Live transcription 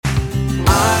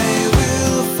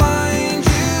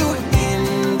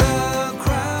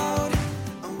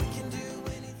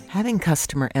having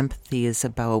customer empathy is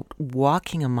about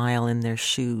walking a mile in their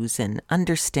shoes and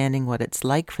understanding what it's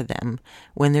like for them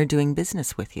when they're doing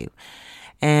business with you.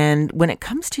 And when it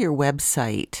comes to your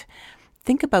website,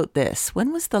 think about this.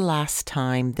 When was the last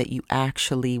time that you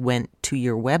actually went to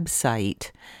your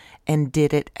website and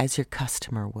did it as your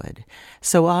customer would?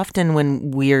 So often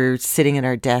when we're sitting at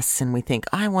our desks and we think,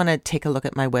 I want to take a look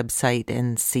at my website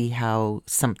and see how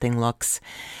something looks,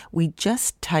 we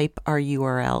just type our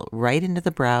URL right into the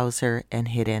browser and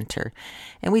hit enter.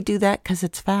 And we do that because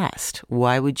it's fast.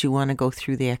 Why would you want to go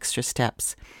through the extra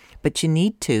steps? But you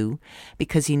need to,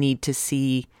 because you need to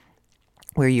see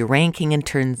where you're ranking in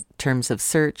terms of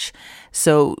search.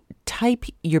 So type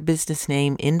your business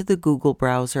name into the Google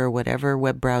browser or whatever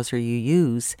web browser you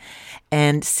use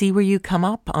and see where you come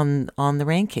up on the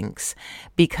rankings.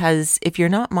 Because if you're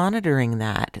not monitoring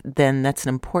that, then that's an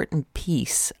important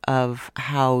piece of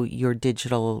how your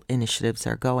digital initiatives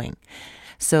are going.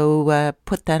 So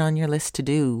put that on your list to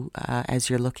do as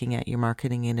you're looking at your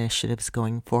marketing initiatives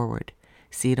going forward.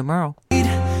 See you tomorrow.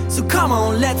 So come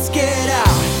on, let's get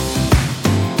out.